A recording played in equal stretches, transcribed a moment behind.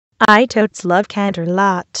I totes love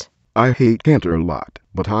Canterlot. I hate Canterlot,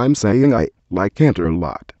 but I'm saying I like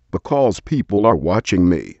Canterlot because people are watching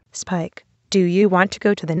me. Spike, do you want to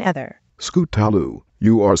go to the Nether? Scootaloo,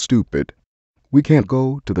 you are stupid. We can't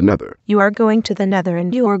go to the Nether. You are going to the Nether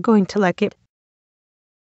and you are going to like it.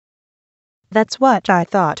 That's what I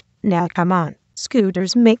thought. Now come on,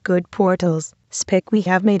 scooters make good portals. Spike, we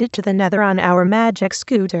have made it to the Nether on our magic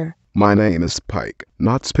scooter. My name is Spike,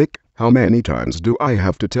 not Spick. How many times do I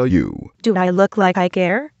have to tell you? Do I look like I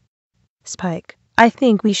care? Spike, I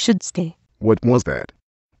think we should stay. What was that?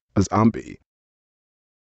 A zombie.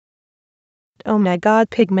 Oh my god,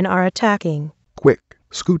 pigmen are attacking. Quick,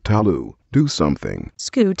 Scootaloo, do something.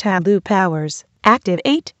 Scootaloo powers,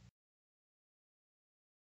 activate.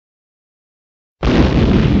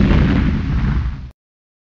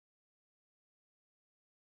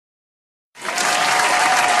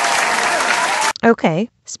 Okay,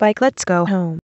 Spike, let's go home.